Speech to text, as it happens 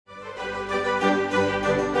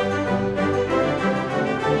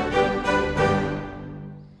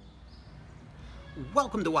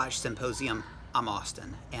Welcome to Watch Symposium. I'm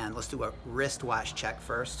Austin, and let's do a wristwatch check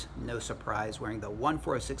first. No surprise, wearing the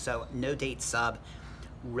 14060 no date sub.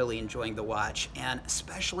 Really enjoying the watch, and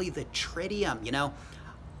especially the tritium. You know,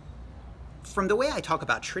 from the way I talk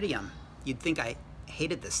about tritium, you'd think I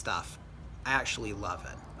hated this stuff. I actually love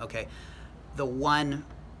it, okay? The one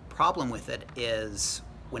problem with it is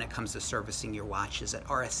when it comes to servicing your watches at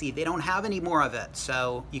RSC, they don't have any more of it.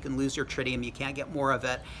 So you can lose your tritium, you can't get more of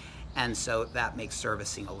it. And so that makes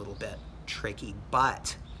servicing a little bit tricky,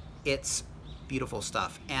 but it's beautiful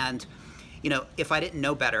stuff. And you know, if I didn't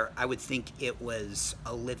know better, I would think it was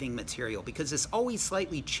a living material because it's always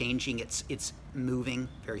slightly changing. It's moving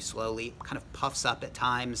very slowly, kind of puffs up at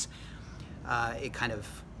times. It kind of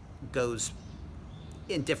goes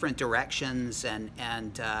in different directions, and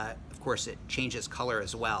of course it changes color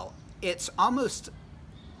as well. It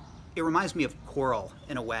reminds me of coral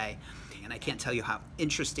in a way, and I can't tell you how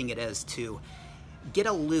interesting it is to get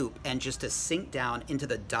a loop and just to sink down into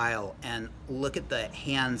the dial and look at the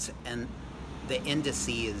hands and the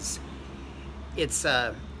indices. It's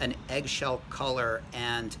an eggshell color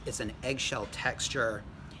and it's an eggshell texture,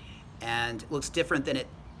 and it looks different than it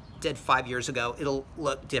did 5 years ago. It'll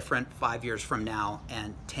look different 5 years from now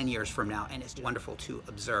and 10 years from now, and it's wonderful to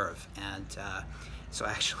observe. And so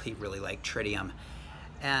I actually really like tritium,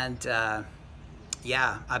 and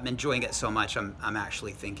yeah, I'm enjoying it so much. I'm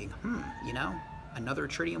actually thinking, you know, another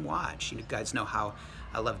tritium watch. You guys know how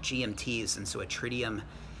I love GMTs, and so a tritium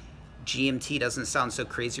GMT doesn't sound so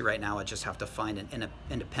crazy right now. I just have to find an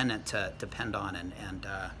independent to depend on, and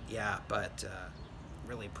yeah, but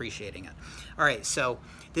really appreciating it. All right, so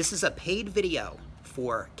this is a paid video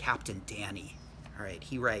for Captain Danny. All right,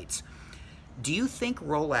 he writes, do you think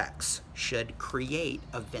Rolex should create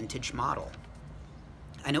a vintage model?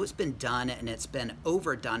 I know it's been done and it's been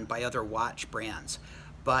overdone by other watch brands,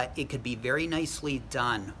 but it could be very nicely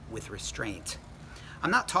done with restraint.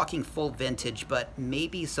 I'm not talking full vintage, but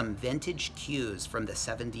maybe some vintage cues from the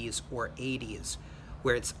 70s or 80s,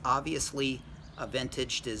 where it's obviously a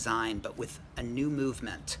vintage design, but with a new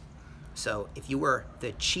movement. So if you were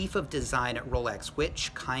the chief of design at Rolex,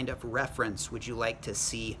 which kind of reference would you like to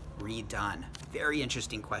see redone? Very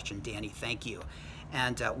interesting question, Danny, thank you.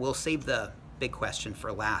 And we'll save the big question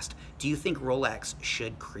for last. Do you think Rolex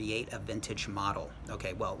should create a vintage model?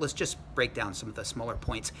 Okay, well, let's just break down some of the smaller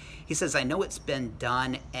points. He says, I know it's been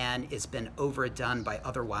done and it's been overdone by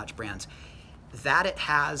other watch brands. That it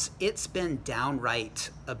has, it's been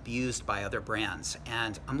downright abused by other brands.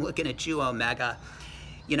 And I'm looking at you, Omega.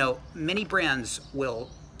 You know, many brands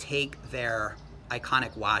will take their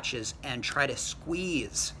iconic watches and try to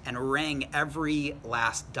squeeze and wring every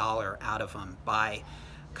last dollar out of them by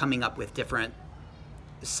coming up with different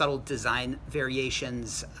subtle design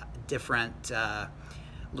variations, different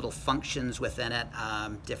little functions within it,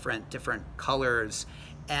 different colors.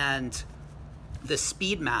 And the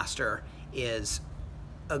Speedmaster is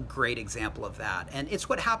a great example of that. And it's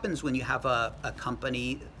what happens when you have a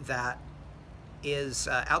company that is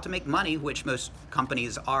out to make money, which most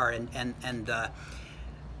companies are, and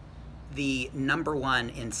the number one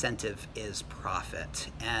incentive is profit.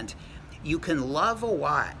 And you can love a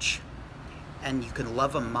watch and you can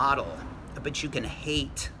love a model, but you can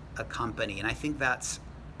hate a company. And I think that's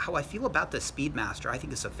how I feel about the Speedmaster. I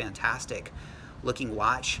think it's a fantastic looking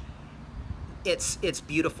watch. It's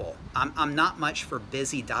beautiful. I'm not much for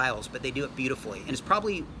busy dials, but they do it beautifully. And it's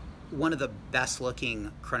probably one of the best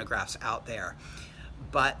looking chronographs out there.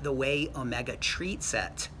 But the way Omega treats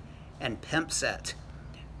it and pimps it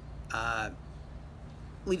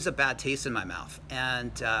leaves a bad taste in my mouth.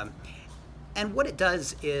 And what it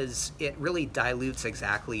does is it really dilutes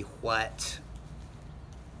exactly what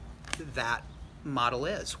that model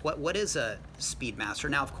is. What is a Speedmaster?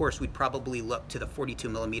 Now, of course, we'd probably look to the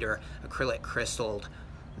 42mm acrylic crystalled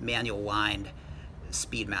manual wind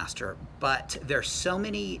Speedmaster, but there's so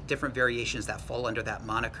many different variations that fall under that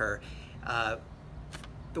moniker.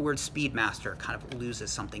 The word Speedmaster kind of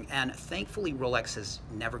loses something, and thankfully Rolex has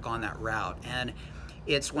never gone that route. And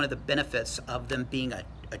it's one of the benefits of them being a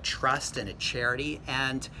trust and a charity,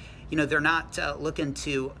 and you know, they're not looking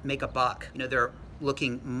to make a buck. You know, they're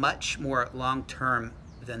looking much more long-term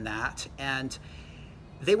than that, and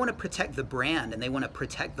they want to protect the brand and they want to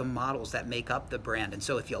protect the models that make up the brand. And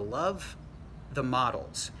so if you love the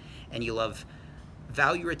models and you love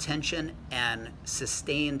value retention and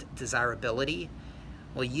sustained desirability,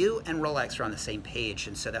 well, you and Rolex are on the same page,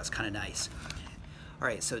 and so that's kind of nice. All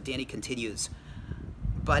right, so Danny continues,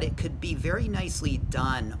 but it could be very nicely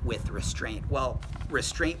done with restraint. Well,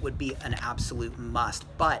 restraint would be an absolute must,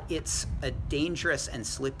 but it's a dangerous and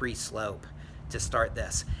slippery slope to start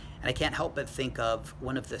this. And I can't help but think of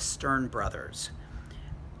one of the Stern brothers.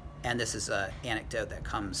 And this is an anecdote that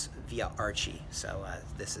comes via Archie. So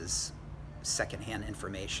this is secondhand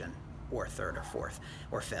information, or third or fourth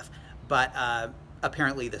or fifth. But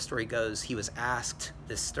apparently the story goes, he was asked,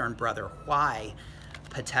 this Stern brother, why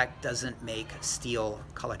Patek doesn't make steel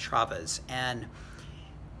Calatravas. And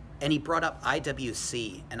he brought up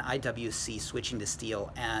IWC and IWC switching to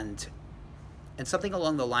steel, and something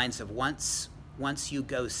along the lines of once you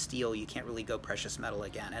go steel, you can't really go precious metal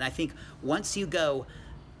again. And I think once you go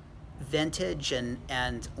vintage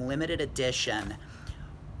and limited edition,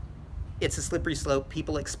 it's a slippery slope.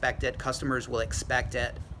 People expect it, customers will expect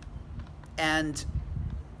it, and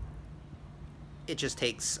it just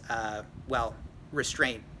takes, well,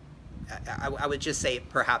 restraint. I would just say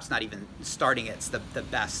perhaps not even starting it's the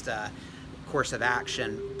best course of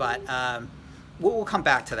action, but we'll come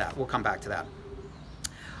back to that. We'll come back to that.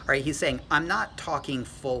 All right, he's saying, I'm not talking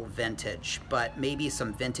full vintage, but maybe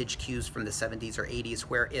some vintage cues from the 70s or 80s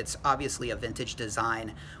where it's obviously a vintage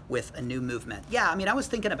design with a new movement. Yeah, I mean, I was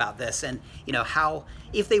thinking about this, and, you know, how,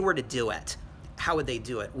 if they were to do it, how would they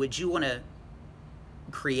do it? Would you want to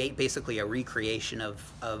create basically a recreation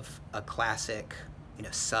of a classic, you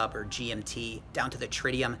know, sub or GMT down to the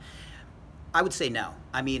tritium? I would say no.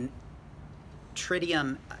 I mean,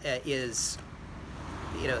 tritium is,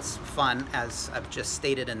 you know, it's fun, as I've just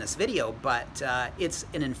stated in this video, but it's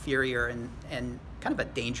an inferior and kind of a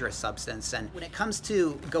dangerous substance. And when it comes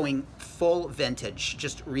to going full vintage,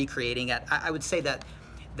 just recreating it, I would say that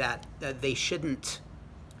they shouldn't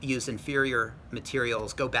use inferior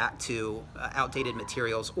materials, go back to outdated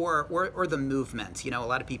materials, or the movement. You know, a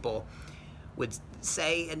lot of people would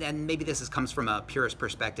say, and maybe this comes from a purist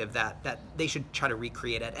perspective, that they should try to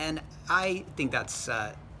recreate it. And I think that's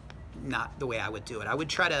not the way I would do it. I would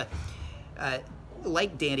try to,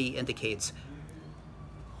 like Danny indicates,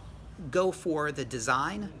 go for the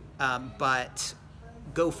design, but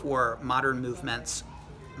go for modern movements,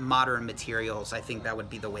 modern materials. I think that would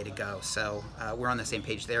be the way to go. So we're on the same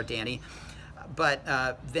page there, Danny.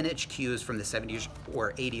 But vintage cues from the 70s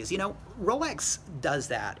or 80s, you know, Rolex does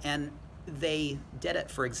that, and they did it,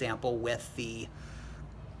 for example, with the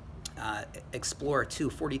Explorer 2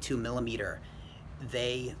 42 millimeter.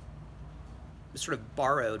 They sort of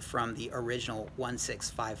borrowed from the original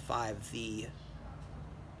 1655, the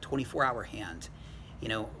 24-hour hand, you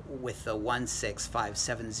know, with the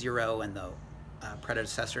 16570 and the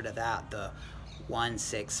predecessor to that, the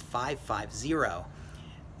 16550,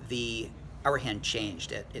 the hour hand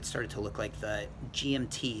changed. It started to look like the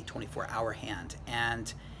GMT 24-hour hand,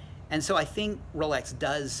 and so I think Rolex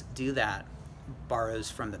does do that, borrows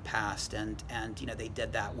from the past, and you know, they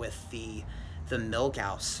did that with the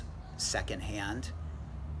Milgauss second hand.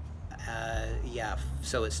 Yeah,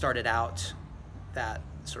 so it started out that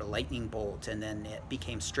sort of lightning bolt, and then it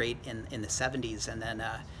became straight in the 70s, and then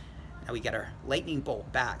now we get our lightning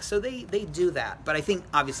bolt back. So they do that, but I think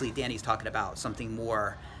obviously Danny's talking about something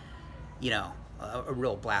more, you know, a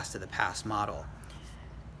real blast of the past model.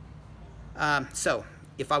 So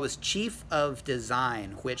if I was chief of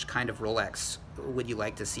design, which kind of Rolex would you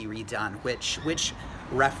like to see redone? Which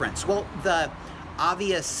reference? Well, the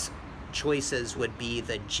obvious choices would be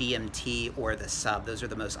the GMT or the sub. Those are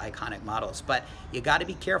the most iconic models, but you got to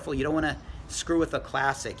be careful. You don't want to screw with a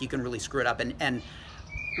classic. You can really screw it up, and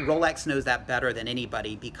Rolex knows that better than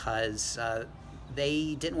anybody, because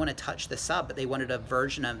they didn't want to touch the sub, but they wanted a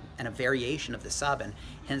version of and a variation of the sub, and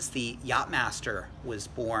hence the Yachtmaster was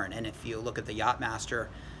born. And if you look at the Yachtmaster,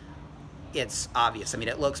 it's obvious. I mean,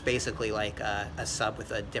 it looks basically like a sub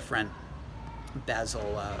with a different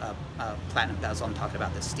bezel, a platinum bezel. I'm talking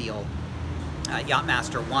about the steel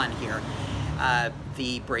Yachtmaster 1 here.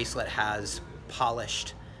 The bracelet has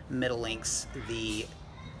polished middle links. The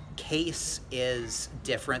case is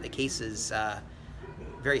different. The case is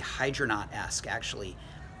very Hydronaut-esque, actually,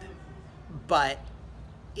 but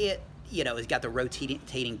it, you know, it's got the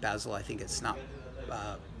rotating bezel. I think it's not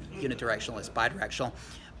unidirectional, it's bidirectional,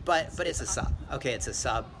 but it's a sub. Okay, it's a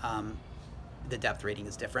sub. The depth rating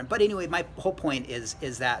is different, but anyway, my whole point is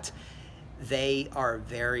that they are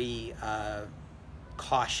very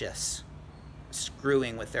cautious,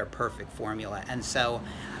 screwing with their perfect formula, and so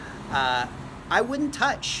I wouldn't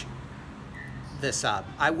touch the sub.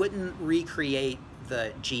 I wouldn't recreate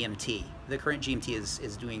the GMT. The current GMT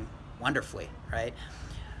is doing wonderfully, right?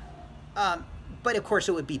 But of course,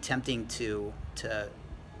 it would be tempting to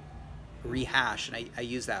rehash, and I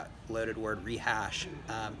use that loaded word, rehash,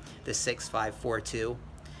 the 6542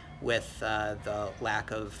 with the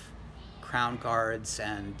lack of crown guards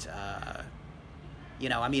and You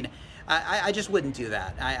know, I mean, I just wouldn't do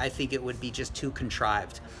that. I think it would be just too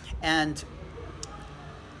contrived. And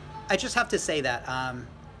I just have to say that,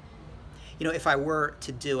 you know, if I were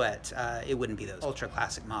to do it, it wouldn't be those ultra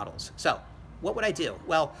classic models. So what would I do?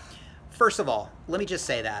 Well, first of all, let me just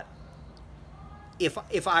say that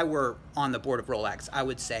if I were on the board of Rolex, I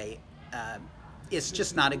would say it's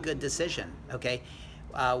just not a good decision, okay?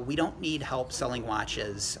 We don't need help selling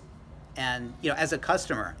watches. And, you know, as a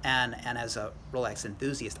customer and as a Rolex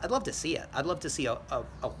enthusiast, I'd love to see it. I'd love to see a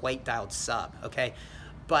white dialed sub, okay?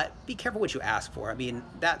 But be careful what you ask for. I mean,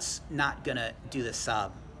 that's not gonna do the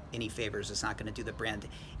sub any favors. It's not gonna do the brand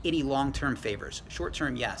any long-term favors.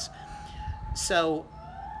 Short-term, yes. So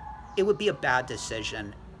it would be a bad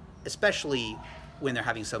decision, especially when they're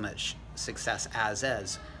having so much success as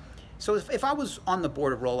is. So if I was on the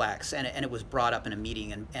board of Rolex and it was brought up in a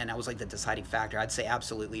meeting and I was like the deciding factor, I'd say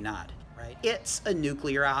absolutely not, right? It's a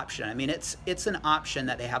nuclear option. I mean, it's an option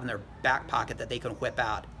that they have in their back pocket that they can whip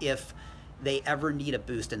out if they ever need a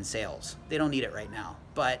boost in sales. They don't need it right now,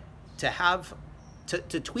 but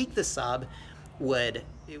to tweak the sub would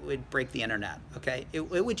break the internet, okay? It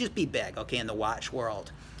would just be big, okay, in the watch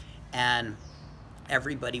world. And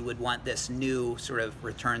everybody would want this new sort of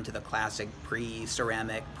return to the classic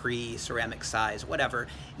pre-ceramic size, whatever,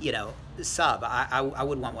 you know, sub. I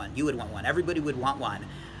would want one. You would want one. Everybody would want one.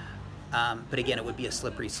 But again, it would be a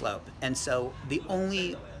slippery slope. And so the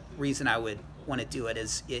only reason I would want to do it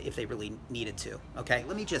is if they really needed to, okay?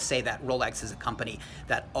 Let me just say that Rolex is a company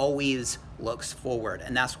that always looks forward,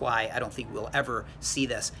 and that's why I don't think we'll ever see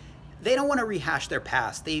this. They don't want to rehash their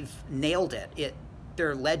past. They've nailed it.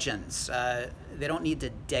 They're legends. They don't need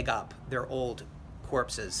to dig up their old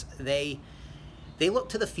corpses. They look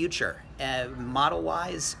to the future,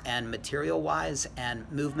 model-wise and material-wise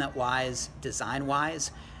and movement-wise,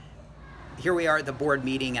 design-wise. Here we are at the board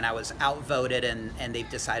meeting, and I was outvoted, and they've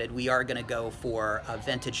decided we are going to go for a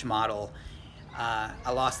vintage model.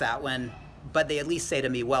 I lost that one, but they at least say to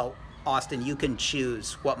me, well, Austin, you can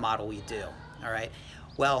choose what model we do, all right?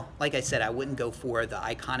 Well, like I said, I wouldn't go for the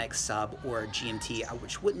iconic sub or GMT, I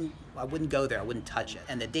wouldn't go there, I wouldn't touch it.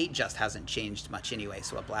 And the date just hasn't changed much anyway,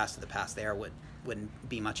 so a blast of the past there wouldn't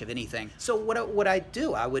be much of anything. So what would I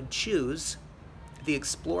do? I would choose the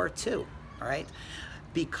Explorer 2, all right?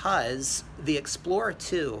 Because the Explorer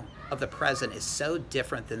 2 of the present is so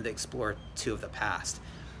different than the Explorer 2 of the past.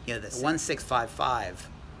 You know, the 16555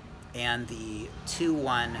 and the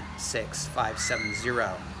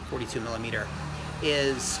 216570 42 millimeter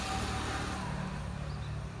is,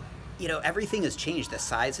 you know, everything has changed. The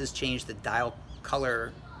size has changed, the dial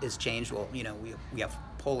color is changed. Well, you know, we have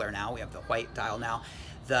polar now, we have the white dial now.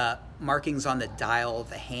 The markings on the dial,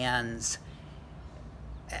 the hands,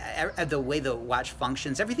 the way the watch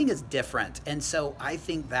functions, everything is different. And so I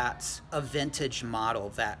think that's a vintage model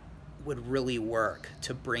that would really work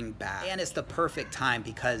to bring back. And it's the perfect time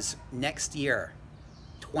because next year,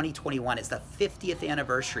 2021, is the 50th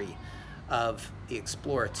anniversary of the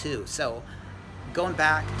Explorer 2. So going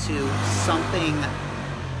back to something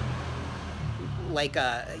like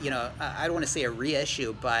you know, I don't want to say a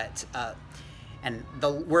reissue, but and the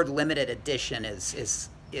word limited edition is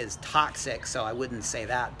toxic, so I wouldn't say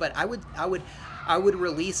that. But I would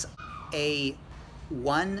release a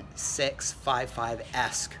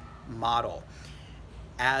 1655-esque model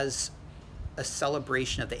as a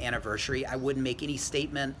celebration of the anniversary. I wouldn't make any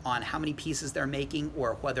statement on how many pieces they're making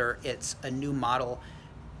or whether it's a new model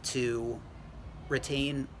to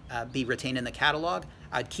be retained in the catalog.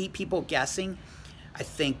 I'd keep people guessing. I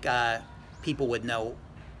think people would know,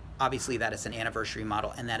 obviously, that it's an anniversary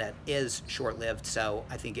model and that it is short-lived, so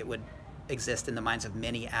I think it would exist in the minds of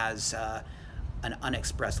many as an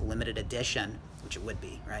unexpressed limited edition, which it would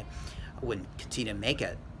be, right? I wouldn't continue to make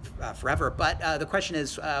it forever, but the question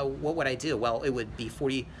is, what would I do? Well, it would be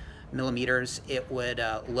 40 millimeters. It would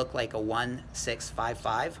look like a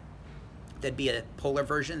 1655. There'd be a polar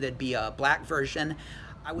version. There'd be a black version.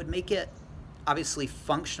 I would make it, obviously,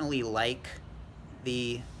 functionally like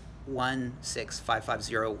the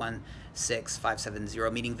 16550,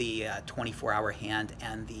 16570, meaning the 24-hour hand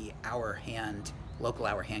and the hour hand, local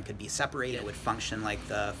hour hand, could be separated. It would function like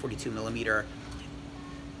the 42 millimeter.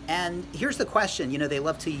 And here's the question, you know, they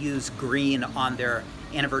love to use green on their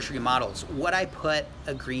anniversary models. Would I put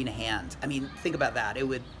a green hand? I mean, think about that. It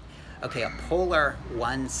would, okay, a polar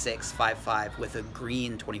 1655 with a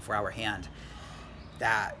green 24-hour hand,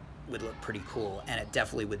 that would look pretty cool, and it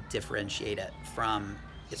definitely would differentiate it from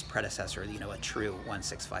its predecessor, you know, a true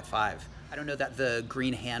 1655. I don't know that the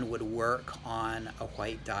green hand would work on a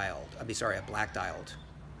white dialed, a black dialed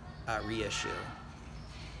reissue.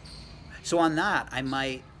 So on that, I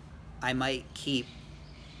might keep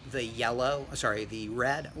the yellow, sorry, the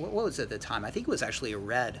red. What was it at the time? I think it was actually a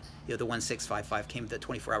red. You know, the 1655 came, the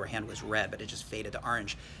 24-hour hand was red, but it just faded to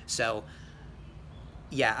orange. So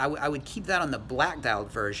yeah, I would keep that on the black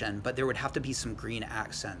dialed version, but there would have to be some green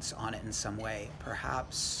accents on it in some way.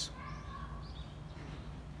 Perhaps,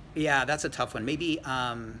 yeah, that's a tough one. Maybe,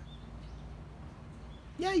 yeah,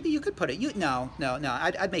 you could put it, no,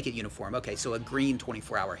 I'd make it uniform. Okay, so a green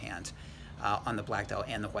 24-hour hand on the black dial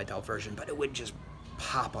and the white dial version, but it would just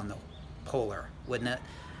pop on the polar, wouldn't it?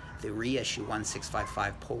 The reissue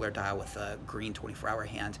 1655 polar dial with a green 24-hour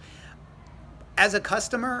hand. As a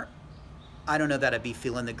customer, I don't know that I'd be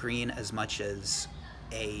feeling the green as much as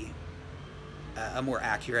a more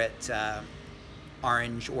accurate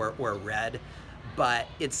orange or red, but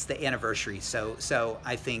it's the anniversary, so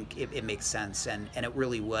I think it makes sense, and it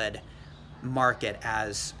really would mark it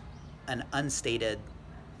as an unstated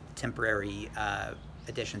temporary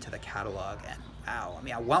addition to the catalog. And wow, I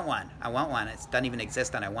mean, I want one. It doesn't even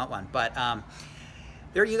exist, and I want one. But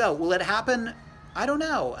there you go. Will it happen? I don't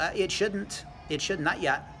know. It shouldn't. It should not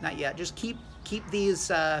yet. Not yet. Just keep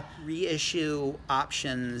these reissue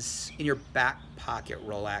options in your back pocket,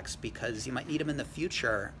 Rolex, because you might need them in the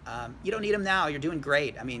future. You don't need them now. You're doing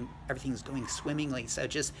great. I mean, everything's going swimmingly. So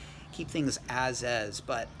just keep things as is.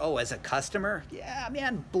 But oh, as a customer, yeah,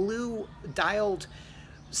 man, blue dialed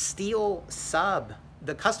steel sub.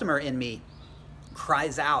 The customer in me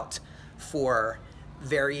cries out for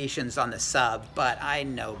variations on the sub, but I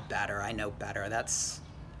know better. That's,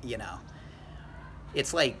 you know,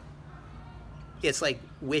 it's like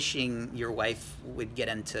wishing your wife would get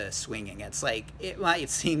into swinging. It's like, it might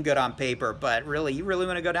seem good on paper, but really, you really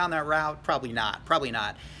want to go down that route? Probably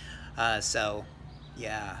not. So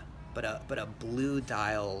yeah, but a blue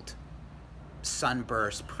dialed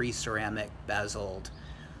sunburst pre-ceramic bezeled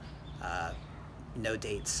no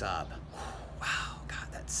date sub. Wow, God,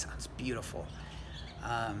 that sounds beautiful.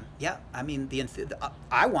 Yeah, I mean,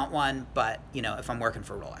 I want one, but you know, if I'm working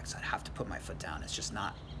for Rolex, I'd have to put my foot down. It's just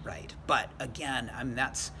not right. But again, I mean,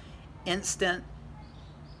 that's instant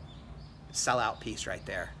sellout piece right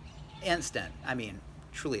there. Instant. I mean,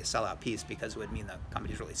 truly a sellout piece, because it would mean the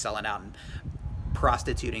company's really selling out and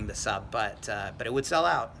prostituting the sub. But it would sell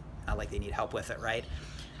out. Not like they need help with it, right?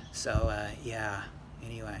 So yeah.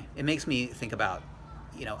 Anyway, it makes me think about,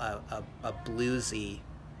 you know, a bluesy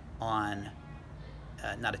on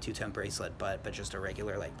not a two-tone bracelet, but just a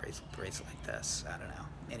regular like bracelet like this. I don't know.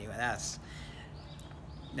 Anyway, that's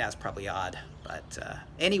probably odd, but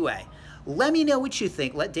anyway, let me know what you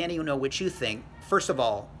think. Let Danny know what you think. First of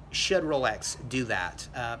all, should Rolex do that?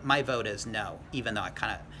 My vote is no, even though I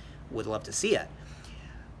kind of would love to see it.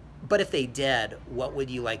 But if they did, what would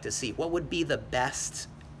you like to see? What would be the best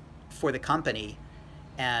for the company,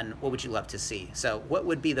 and what would you love to see? So what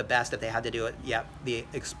would be the best if they had to do it? Yep, the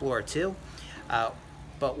Explorer 2.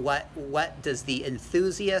 But what does the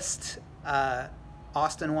enthusiast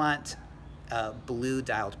Austin want? Blue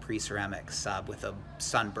dialed pre-ceramic sub with a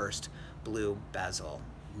sunburst blue bezel.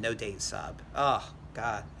 No date sub. Oh,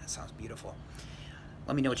 God, that sounds beautiful.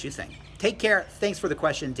 Let me know what you think. Take care. Thanks for the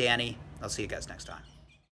question, Danny. I'll see you guys next time.